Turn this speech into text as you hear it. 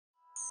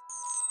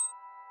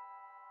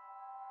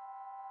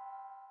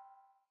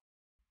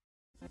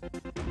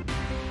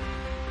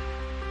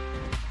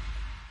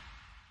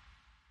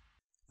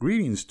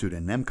Greetings to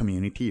the NEM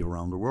community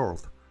around the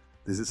world.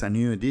 This is a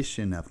new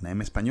edition of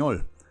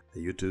NEMEspañol, the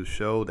YouTube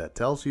show that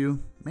tells you,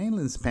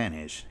 mainly in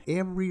Spanish,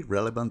 every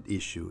relevant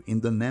issue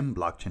in the NEM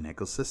blockchain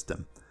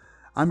ecosystem.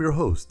 I'm your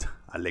host,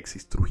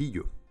 Alexis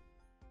Trujillo.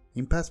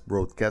 In past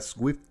broadcasts,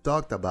 we've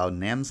talked about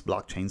NEM's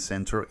blockchain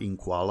center in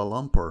Kuala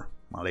Lumpur,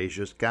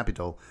 Malaysia's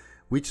capital,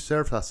 which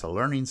serves as a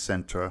learning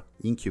center,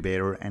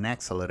 incubator, and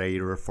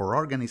accelerator for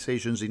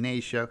organizations in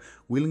Asia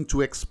willing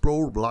to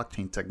explore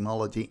blockchain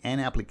technology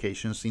and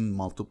applications in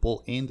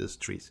multiple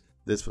industries.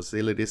 This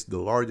facility is the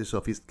largest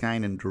of its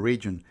kind in the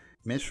region,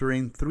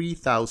 measuring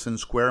 3,000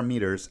 square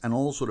meters and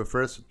also the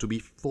first to be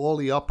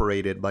fully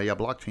operated by a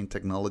blockchain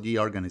technology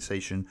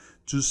organization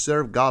to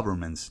serve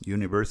governments,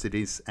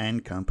 universities,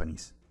 and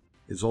companies.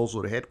 It's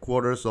also the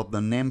headquarters of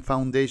the NEM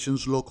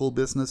Foundation's Local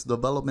Business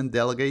Development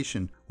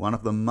Delegation, one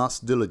of the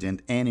most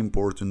diligent and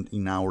important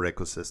in our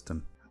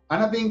ecosystem.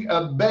 And I think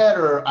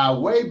a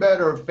way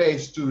better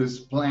face to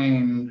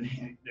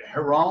explain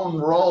her own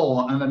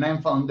role in the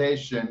NEM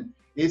Foundation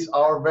is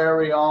our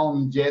very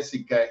own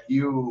Jesyka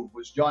Hiu,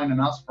 who's joining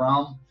us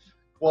from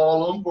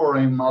Kuala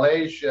Lumpur in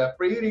Malaysia,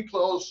 pretty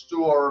close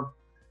to our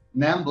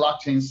NEM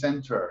Blockchain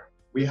Center.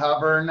 We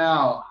have her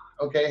now.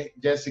 Okay,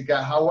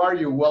 Jesyka, how are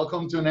you?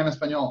 Welcome to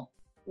NEMEspañol.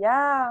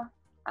 Yeah,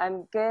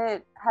 I'm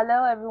good.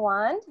 Hello,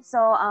 everyone. So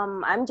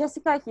I'm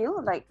Jesyka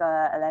Hiu, like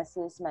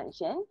Alexis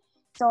mentioned.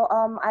 So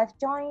I've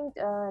joined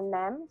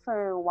NEM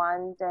for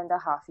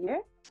 1.5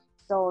 years.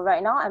 So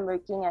right now I'm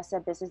working as a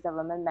business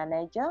development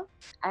manager.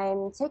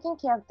 I'm taking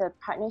care of the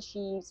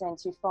partnerships and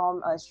to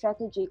form a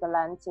strategic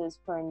alliances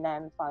for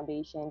NEM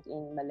Foundation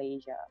in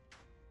Malaysia.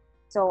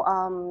 So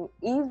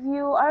if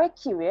you are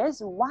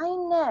curious, why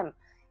NEM?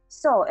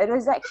 So it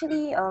was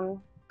actually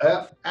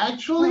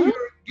you're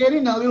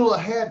getting a little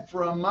ahead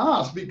from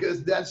us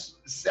because that's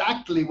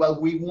exactly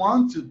what we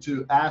wanted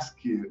to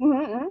ask you.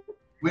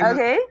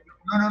 Okay.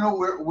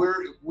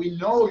 We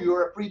know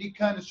you're a pretty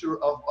connoisseur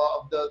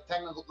of the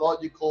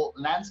technological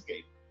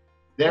landscape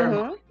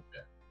there,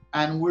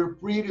 and we're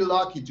pretty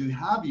lucky to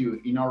have you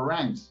in our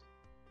ranks.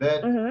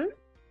 But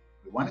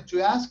we wanted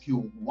to ask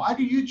you, why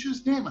do you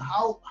choose NEM?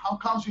 How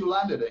comes you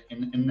landed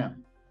in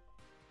NEM?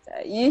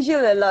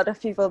 Usually a lot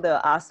of people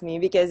they'll ask me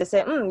because they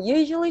say,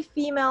 usually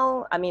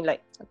female, I mean,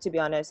 like, to be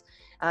honest,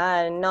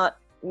 not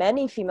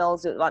many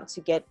females would want to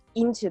get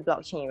into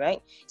blockchain,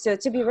 right? So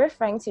to be very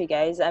frank to you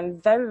guys,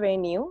 I'm very, very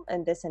new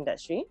in this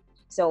industry.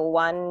 So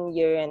 1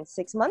 year and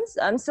 6 months,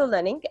 I'm still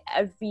learning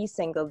every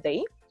single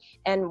day.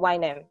 And why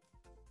NEM?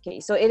 Okay,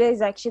 so it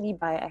is actually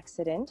by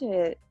accident.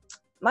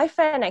 My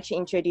friend actually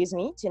introduced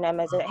me to NEM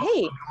as a,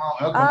 hey,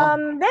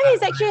 NEM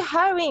is actually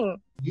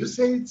hiring. You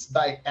say it's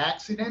by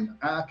accident?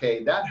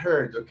 Okay, that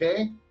hurt,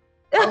 okay?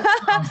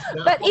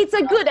 But it's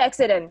a good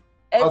accident.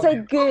 It's a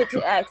good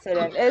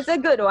accident. It's a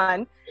good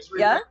one. It's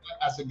really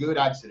as a good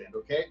accident,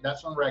 okay?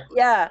 That's on record.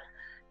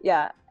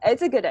 Yeah,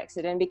 it's a good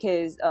accident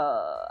because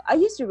I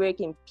used to work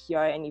in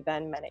PR and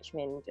event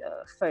management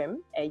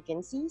firm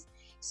agencies.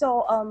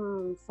 So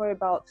for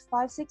about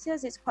 5-6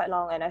 years, it's quite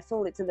long, and I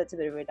feel it's a little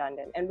bit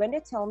redundant. And when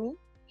they tell me,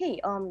 hey,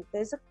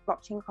 there's a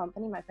blockchain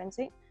company, my friend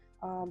said,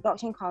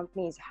 blockchain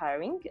company is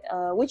hiring.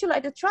 Would you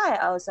like to try?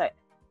 I was like,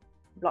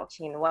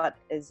 blockchain, what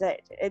is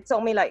it? It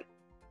told me like,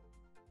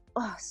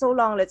 so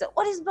long later,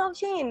 what is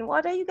blockchain?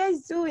 What are you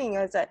guys doing?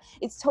 I was like,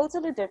 it's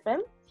totally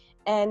different.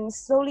 And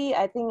slowly,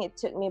 I think it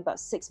took me about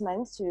 6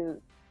 months to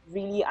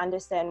really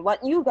understand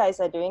what you guys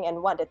are doing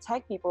and what the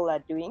tech people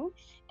are doing.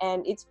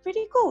 And it's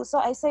pretty cool. So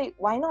I say,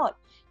 why not?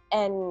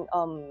 And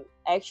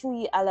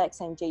actually, Alex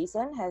and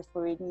Jason have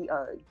already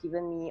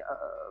given me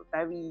a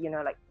very,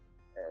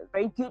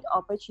 very good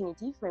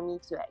opportunity for me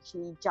to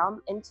actually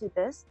jump into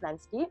this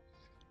landscape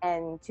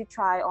and to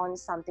try on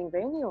something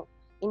very new.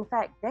 In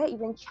fact, they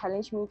even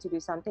challenged me to do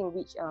something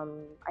which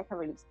I can't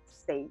really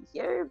say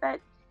here, but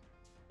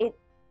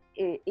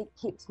it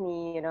keeps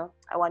me,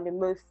 I want to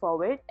move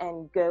forward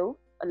and go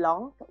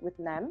along with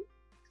them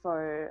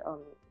for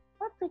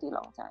a pretty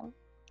long time.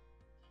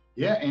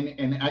 Yeah,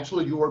 and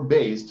actually you are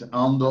based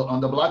on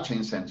the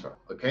blockchain center,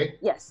 okay?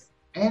 Yes.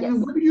 And yes.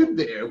 What do you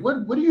there?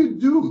 What do you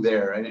do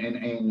there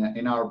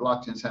in our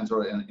blockchain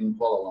center in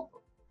Kuala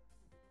Lumpur?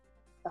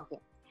 Okay.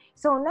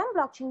 So NEM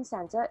Blockchain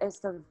Center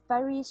is a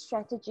very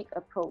strategic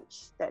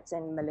approach that's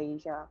in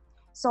Malaysia.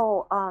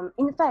 So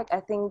in fact, I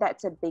think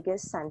that's the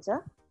biggest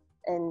center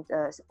in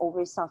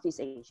over Southeast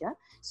Asia.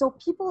 So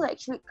people are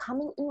actually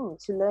coming in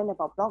to learn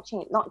about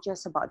blockchain, not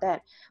just about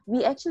that.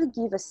 We actually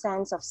give a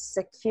sense of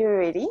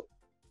security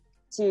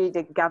to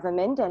the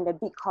government and the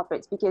big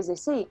corporates because they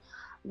say,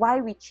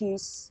 why we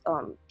choose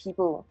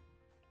people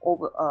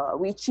over,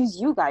 we choose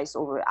you guys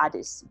over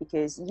others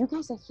because you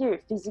guys are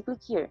here, physically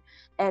here.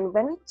 And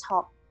when we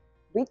talk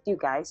with you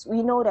guys,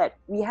 we know that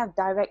we have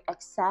direct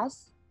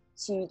access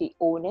to the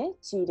owner,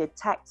 to the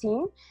tech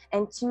team,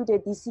 and to the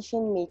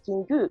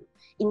decision-making group.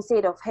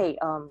 Instead of, hey,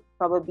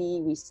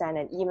 probably we send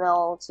an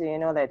email to,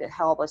 like the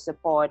help or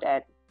support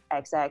at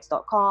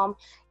xx.com,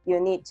 you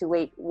need to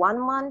wait 1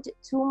 month,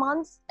 2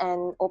 months,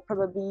 or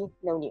probably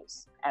no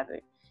news ever.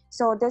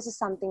 So this is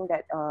something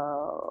that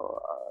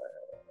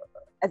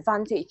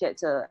advantage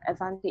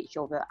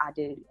over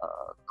other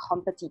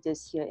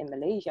competitors here in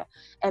Malaysia.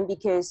 And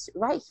because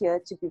right here,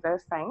 to be very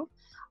frank,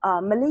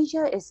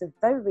 Malaysia is a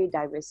very, very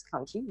diverse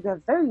country. We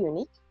are very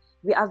unique.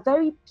 We are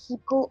very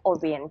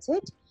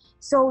people-oriented.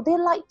 So they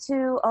like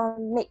to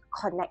make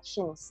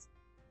connections.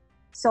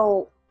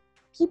 So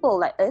people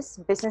like us,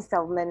 business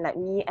development like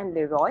me and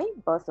Leroy,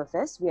 both of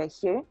us, we are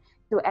here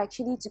to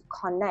actually to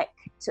connect,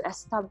 to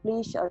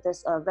establish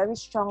this very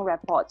strong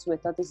rapport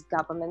with all these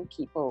government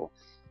people,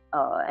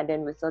 and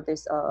then with all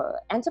these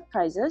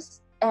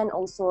enterprises and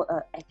also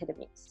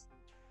academics.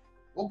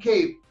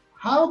 Okay,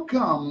 how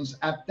comes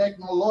a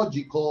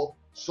technological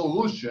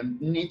solution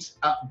needs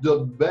a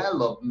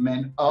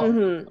development of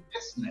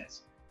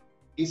business?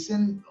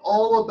 Isn't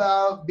all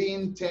about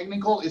being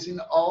technical? Isn't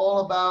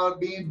all about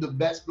being the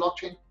best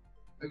blockchain?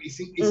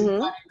 Isn't that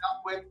enough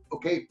with,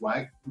 okay,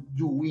 why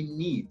do we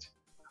need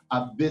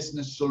a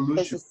business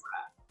solution for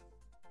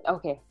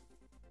that?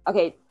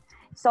 Okay.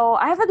 So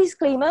I have a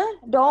disclaimer.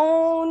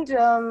 Don't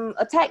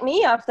attack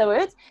me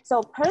afterwards.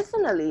 So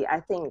personally, I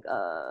think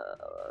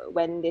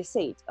when they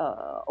say it,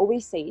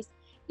 always says,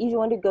 if you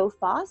want to go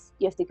fast,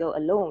 you have to go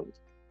alone.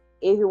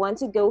 If you want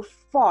to go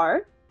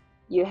far,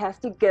 you have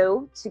to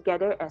go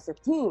together as a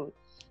team.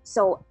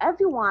 So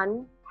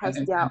everyone has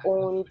their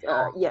own,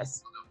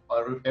 yes.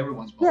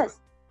 Everyone's yes.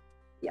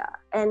 Yeah.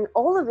 And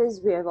all of us,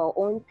 we have our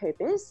own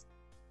purpose.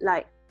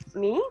 Like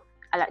me,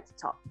 I like to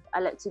talk. I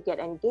like to get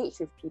engaged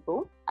with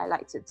people. I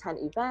like to attend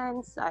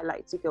events. I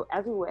like to go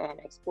everywhere and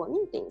explore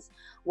new things.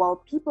 While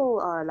people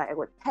like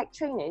our tech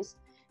trainers,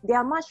 they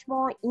are much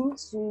more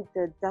into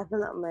the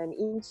development,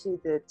 into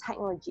the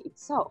technology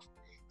itself.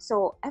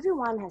 So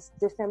everyone has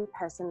different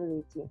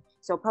personality.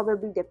 So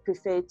probably they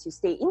prefer to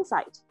stay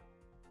inside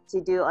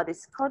to do all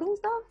this coding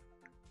stuff.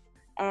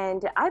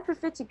 And I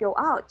prefer to go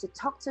out to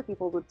talk to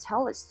people, to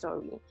tell a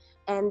story.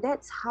 And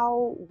that's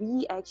how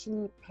we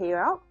actually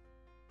pair up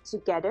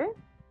together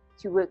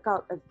to work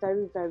out a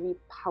very, very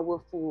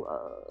powerful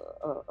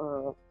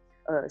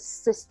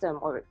system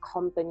or a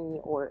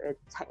company or a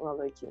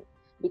technology.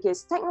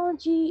 Because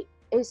technology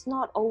is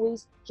not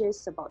always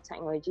just about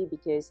technology,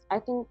 because I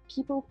think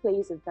people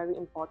plays a very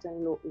important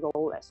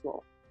role as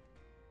well.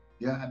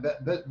 Yeah,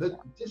 but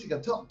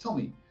Jesyka, tell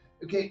me,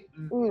 okay,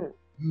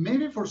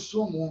 maybe for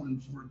someone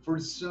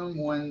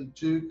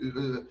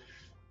to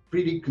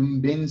pretty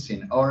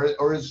convincing,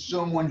 or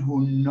someone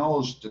who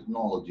knows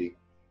technology,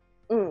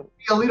 be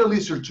a little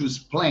easier to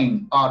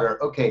explain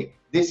other, okay,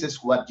 this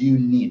is what you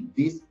need,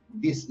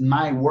 this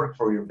might work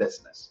for your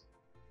business.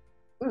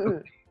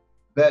 Okay.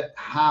 But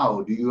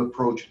how do you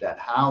approach that?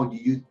 How do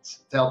you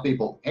tell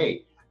people,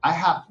 hey, I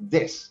have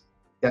this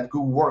that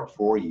could work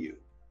for you?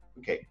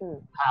 Okay,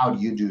 how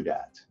do you do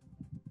that?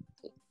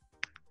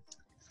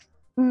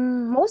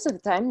 Most of the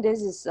time,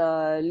 this is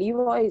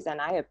Leroy's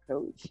and I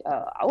approach,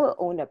 our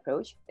own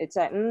approach. It's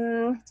like,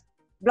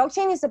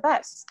 blockchain is the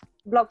best.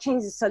 Blockchain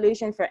is a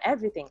solution for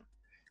everything.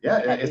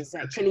 Yeah, that is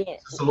actually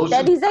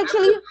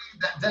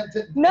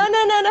no.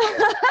 No.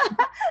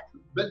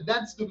 But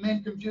that's the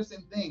main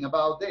confusing thing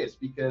about this,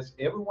 because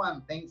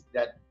everyone thinks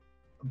that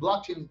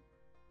blockchain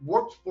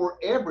works for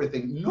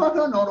everything. No,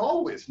 not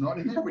always, not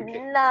in every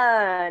case.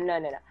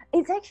 No.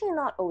 It's actually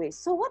not always.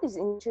 So what is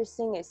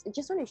interesting is, I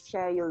just want to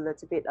share you a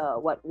little bit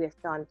what we've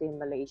done in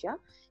Malaysia.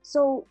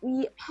 So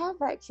we have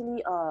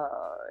actually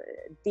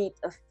did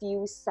a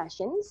few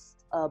sessions,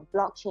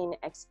 blockchain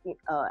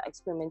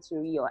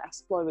experimentary or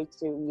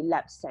exploratory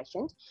lab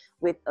sessions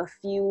with a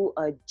few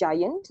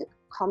giant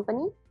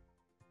company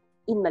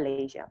in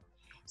Malaysia.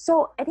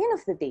 So at the end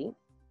of the day,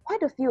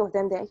 quite a few of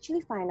them, they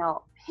actually find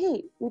out,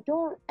 hey, we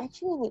don't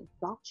actually need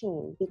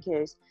blockchain,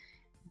 because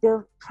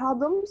the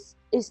problems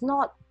is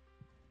not,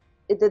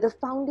 the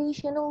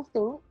foundational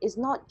thing is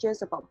not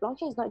just about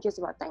blockchain, it's not just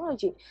about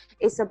technology,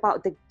 it's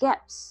about the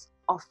gaps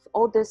of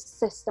all these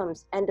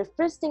systems. And the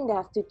first thing they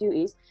have to do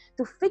is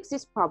to fix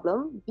this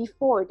problem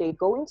before they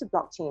go into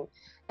blockchain.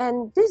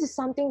 And this is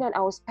something that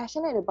I was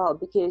passionate about,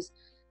 because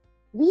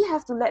we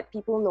have to let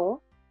people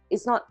know,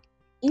 it's not,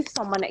 if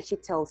someone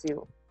actually tells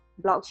you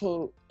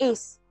blockchain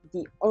is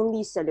the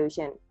only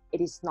solution,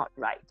 it is not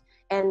right.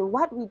 And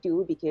what we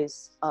do,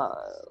 because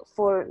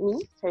for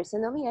me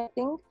personally, I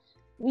think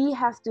we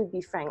have to be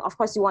frank. Of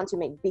course, we want to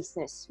make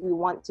business, we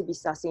want to be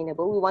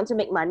sustainable, we want to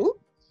make money,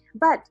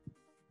 but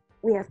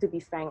we have to be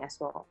frank as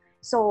well.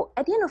 So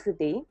at the end of the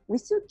day, we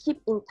still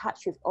keep in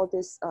touch with all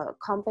these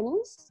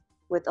companies,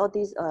 with all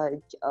these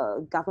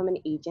government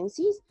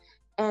agencies,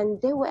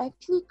 and they will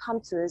actually come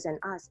to us and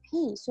ask,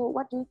 hey, so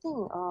what do you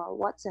think?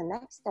 What's the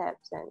next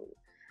steps? And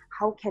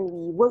how can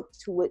we work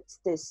towards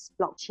this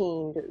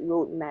blockchain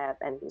roadmap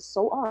and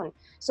so on?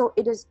 So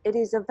it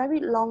is a very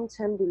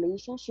long-term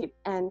relationship.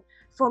 And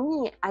for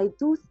me, I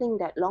do think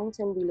that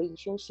long-term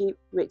relationship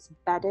works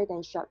better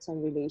than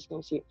short-term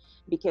relationship,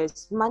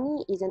 because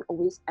money isn't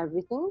always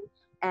everything,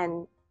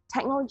 and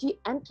technology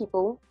and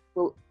people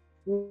will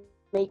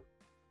make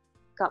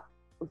up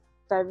a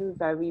very,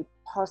 very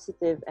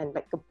positive and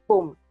like a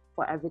boom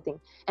for everything.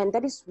 And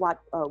that is what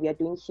we are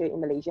doing here in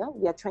Malaysia.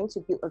 We are trying to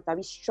build a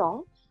very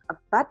strong,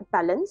 but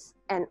balanced,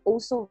 and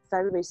also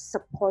very, very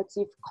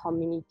supportive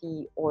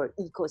community or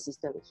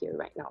ecosystem here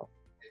right now.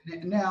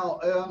 Now,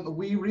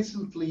 we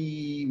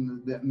recently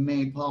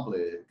made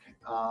public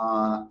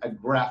a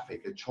graphic,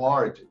 a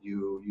chart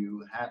you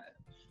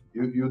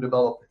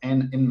developed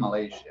in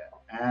Malaysia,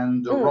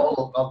 and the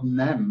role of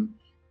NEM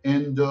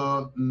in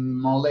the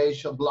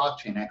Malaysia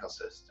blockchain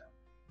ecosystem.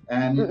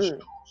 And it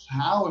shows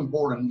how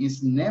important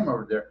is NEM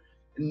over there.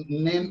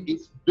 NEM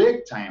is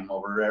big time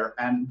over there,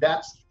 and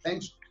that's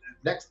thanks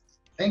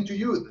to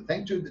you,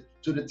 thanks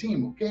to the team,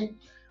 okay?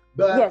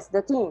 But yes,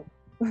 the team.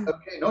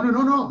 Okay, no,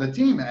 the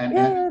team.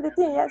 The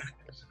team, yes.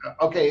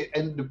 Okay,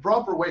 and the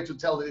proper way to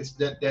tell is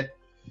that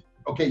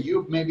okay,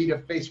 you may be the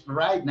face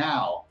right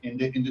now in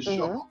the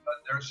show, but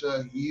there's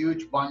a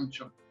huge bunch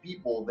of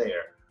people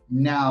there.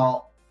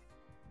 Now,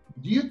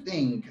 do you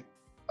think,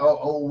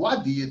 or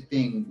what do you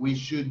think we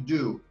should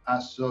do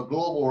as a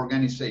global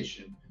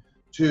organization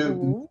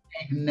to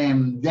make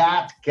NEM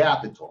that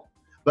capital,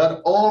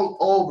 but all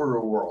over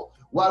the world?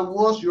 What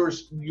was your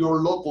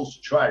local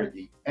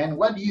strategy, and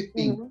what do you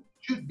think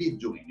should be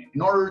doing it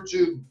in order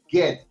to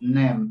get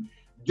NEM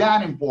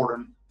that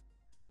important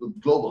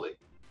globally?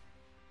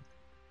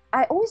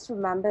 I always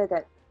remember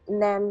that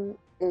NEM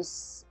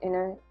is,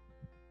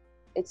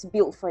 it's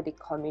built for the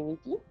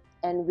community,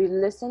 and we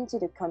listen to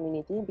the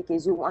community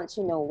because we want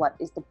to know what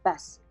is the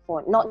best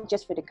for, not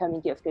just for the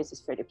community, of course,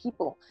 it's for the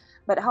people.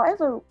 But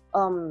however,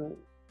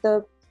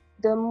 the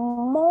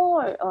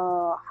more,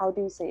 how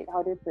do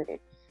you put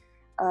it?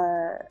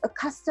 A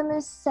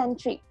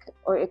customer-centric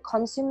or a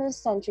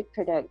consumer-centric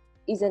product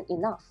isn't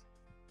enough.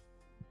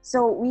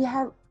 So we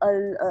have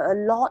a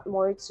lot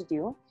more to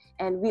do.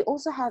 And we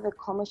also have a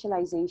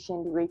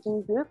commercialization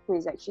working group who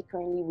is actually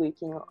currently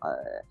working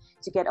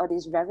to get all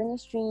these revenue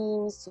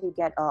streams, to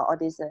get all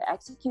these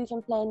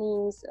execution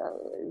plannings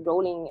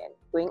rolling and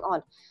going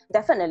on.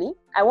 Definitely,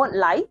 I won't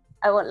lie.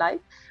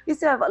 We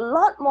still have a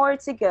lot more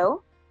to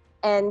go.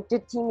 And the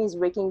team is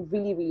working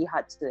really, really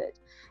hard to do it.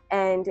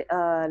 And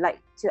like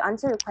to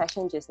answer your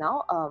question just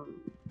now,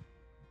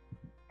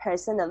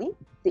 personally,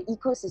 the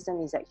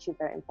ecosystem is actually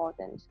very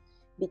important,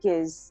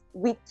 because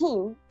with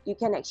team, you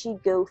can actually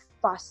go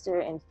faster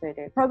and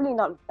further. Probably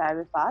not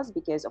very fast,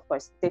 because of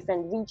course,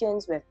 different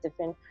regions with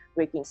different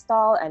working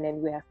style, and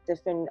then we have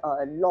different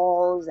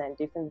laws and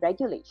different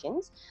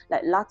regulations.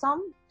 Like LATAM,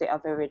 they are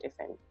very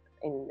different.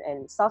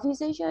 In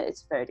Southeast Asia,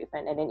 it's very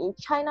different. And then in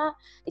China,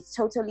 it's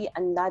totally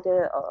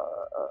another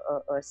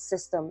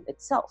system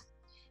itself.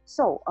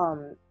 So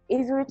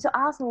if you were to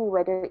ask me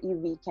whether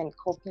we can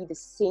copy the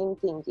same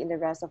thing in the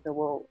rest of the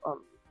world,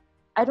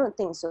 I don't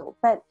think so.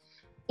 But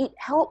it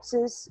helps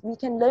us, we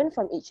can learn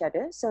from each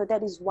other. So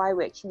that is why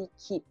we actually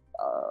keep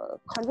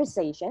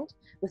conversations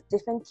with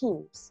different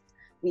teams.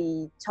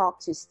 We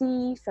talk to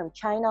Steve from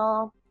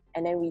China,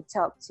 and then we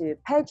talk to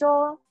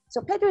Pedro.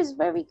 So Pedro is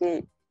very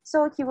good.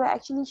 So he will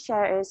actually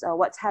share us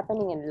what's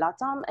happening in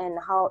LATAM and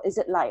how is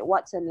it like,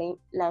 what's the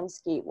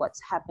landscape, what's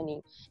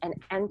happening. And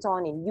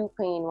Anton in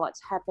Ukraine, what's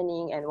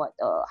happening, and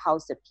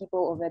how's the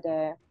people over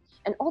there,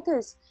 and all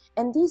this.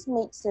 And this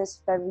makes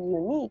us very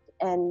unique.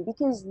 And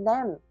because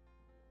NEM,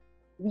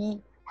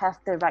 we have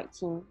the right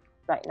team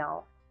right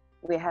now.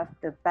 We have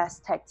the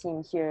best tech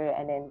team here,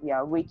 and then we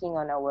are working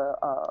on our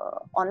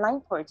online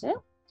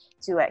portal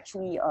to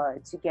actually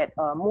to get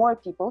more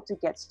people to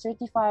get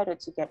certified or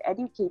to get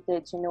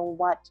educated to know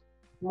what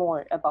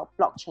more about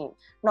blockchain,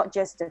 not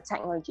just the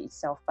technology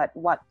itself, but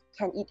what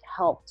can it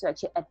help to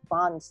actually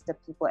advance the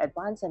people,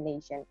 advance a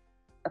nation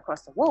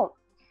across the world.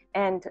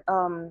 And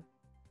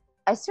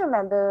I still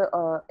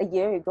remember a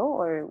year ago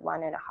or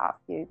 1.5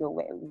 years ago,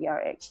 where we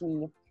are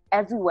actually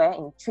everywhere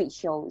in trade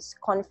shows,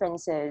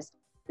 conferences,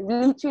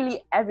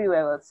 literally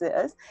everywhere we'll see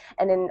us.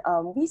 And then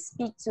we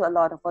speak to a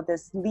lot of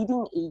others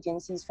leading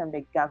agencies from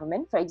the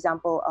government. For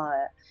example,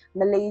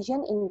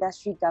 Malaysian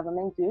Industry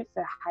Government Group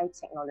for High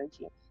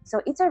Technology.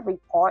 So it's a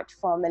report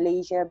for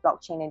Malaysia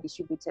Blockchain and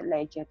Distributed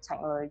Ledger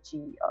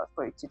Technology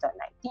for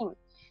 2019.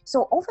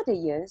 So over the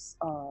years,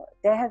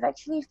 they have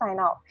actually found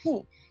out,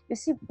 hey, you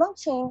see,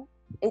 blockchain,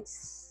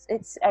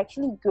 it's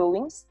actually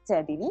growing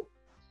steadily.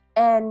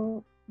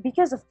 And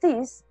because of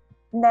this,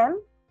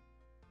 NEM,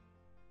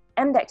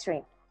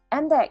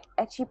 MDEC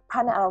actually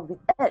partnered up with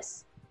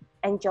us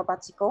and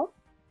Jobarticle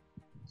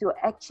to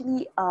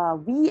actually,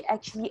 we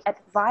actually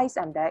advise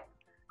MDEC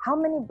how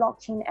many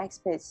blockchain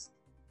experts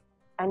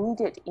are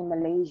needed in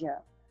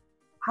Malaysia.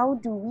 How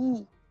do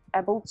we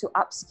able to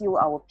upskill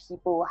our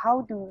people?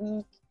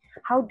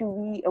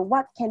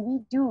 What can we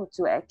do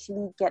to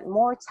actually get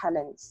more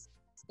talents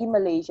in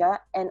Malaysia?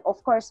 And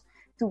of course,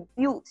 to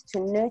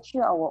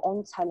nurture our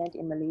own talent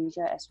in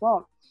Malaysia as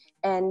well.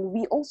 And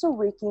we also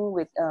working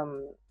with,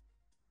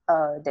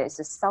 there's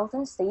a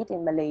southern state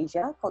in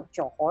Malaysia called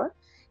Johor.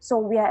 So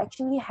we are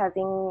actually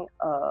having,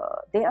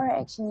 they are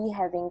actually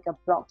having a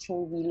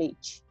blockchain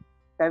village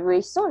very,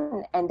 very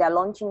soon, and they're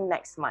launching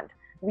next month.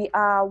 We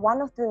are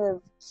one of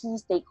the key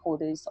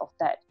stakeholders of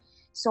that.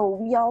 So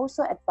we are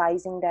also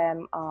advising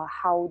them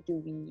how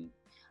can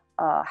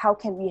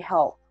we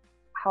help?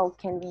 How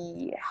can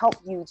we help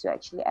you to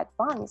actually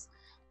advance?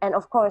 And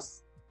of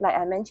course, like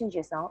I mentioned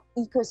just now,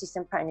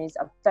 ecosystem partners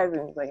are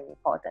very, very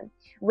important.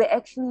 We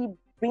actually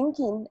bring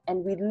in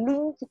and we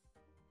link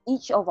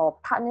each of our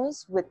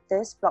partners with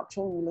this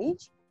blockchain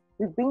village.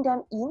 We bring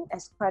them in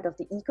as part of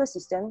the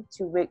ecosystem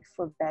to work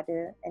for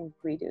better and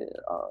greater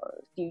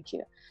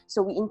future.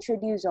 So we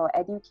introduce our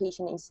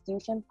education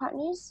institution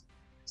partners,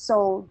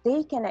 so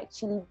they can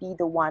actually be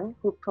the one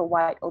who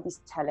provide all this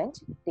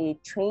talent. They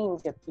train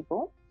the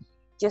people,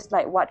 just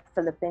like what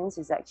Philippines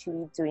is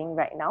actually doing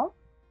right now.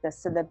 The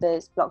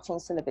syllabus,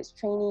 blockchain syllabus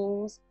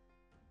trainings,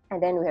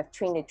 and then we have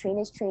trainers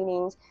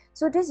trainings.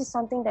 So this is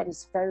something that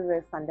is very,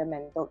 very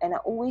fundamental. And I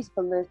always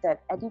believe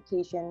that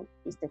education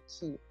is the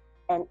key,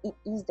 and it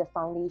is the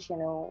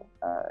foundational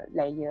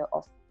layer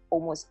of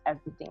almost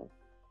everything,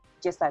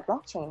 just like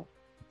blockchain.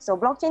 So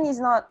blockchain is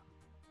not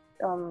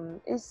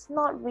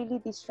really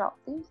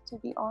disruptive, to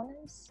be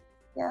honest.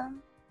 Yeah.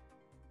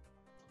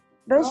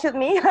 Don't shoot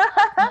me. No,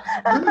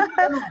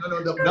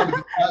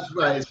 because that's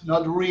right. It's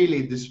not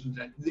really this.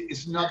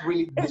 It's not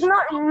really. It's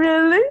not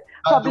really.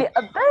 Probably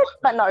a bit,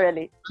 but not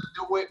really.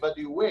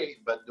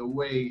 The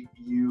way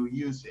you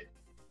use it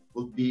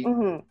will be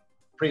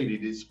pretty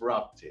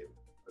disruptive.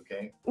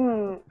 Okay.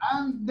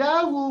 And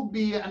that will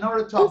be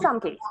another topic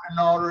for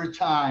another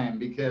time,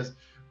 because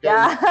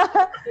we're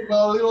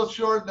a little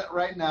short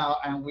right now,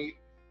 and we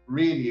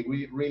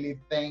really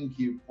thank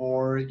you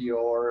for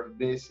your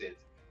visit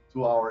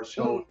to our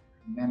show,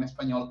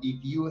 NEMEspañol.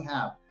 If you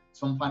have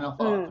some final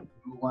thoughts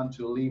you want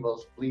to leave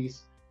us,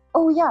 please.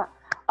 Oh yeah.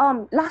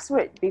 Last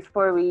word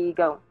before we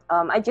go.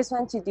 I just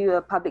want to do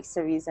a public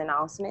service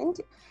announcement.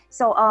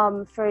 So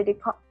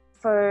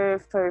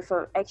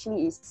for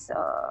actually is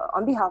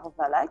on behalf of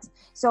Alex.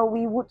 So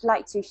we would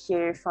like to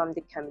hear from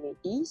the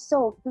community.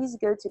 So please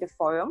go to the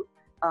forum.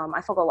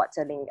 I forgot what's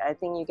the link. I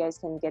think you guys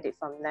can get it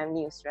from NEM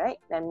News, right?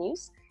 NEM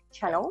News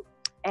channel.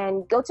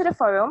 And go to the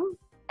forum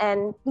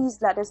and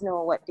please let us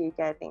know what do you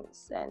guys think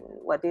and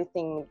what do you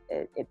think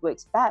it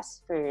works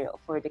best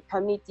for the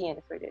community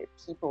and for the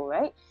people,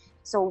 right?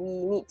 So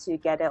we need to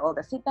gather all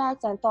the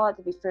feedbacks and thoughts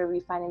before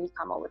we finally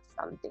come up with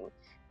something.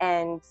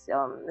 And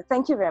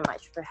thank you very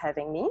much for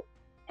having me.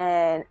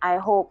 And I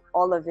hope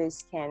all of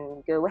us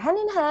can go hand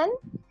in hand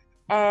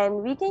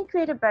and we can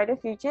create a brighter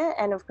future.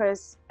 And of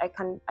course,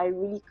 I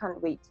really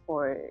can't wait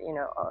for,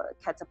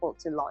 Catapult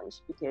to launch,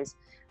 because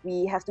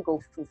we have to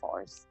go full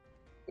force.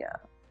 Yeah.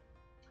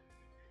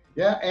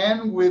 Yeah,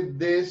 and with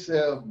this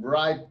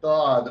bright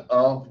thought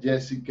of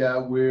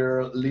Jesyka,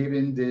 we're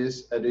leaving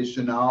this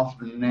edition of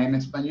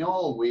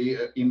NEMEspañol. We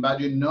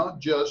invite you not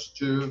just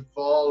to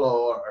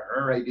follow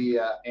her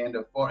idea in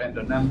the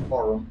NEM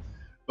forum,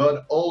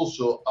 but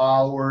also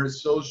our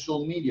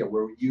social media,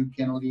 where you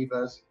can leave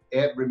us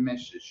every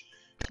message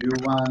you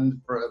want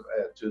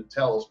to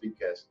tell us,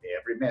 because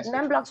every message.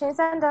 NEM Blockchain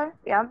Center,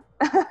 yeah.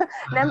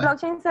 NEM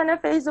Blockchain Center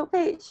Facebook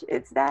page,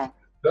 it's there.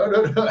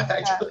 No,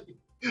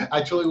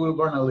 actually, we're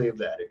going to leave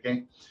that,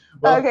 okay?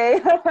 Well,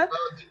 okay.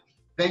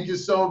 Thank you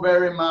so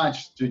very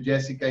much to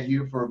Jesyka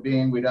Hiu for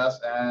being with us.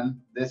 And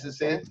this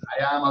is it.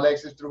 I am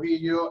Alexis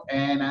Trujillo,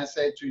 and I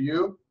say to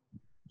you,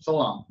 so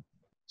long.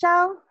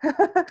 Ciao.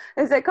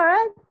 Is that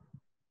correct?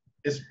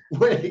 It's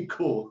way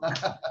cool.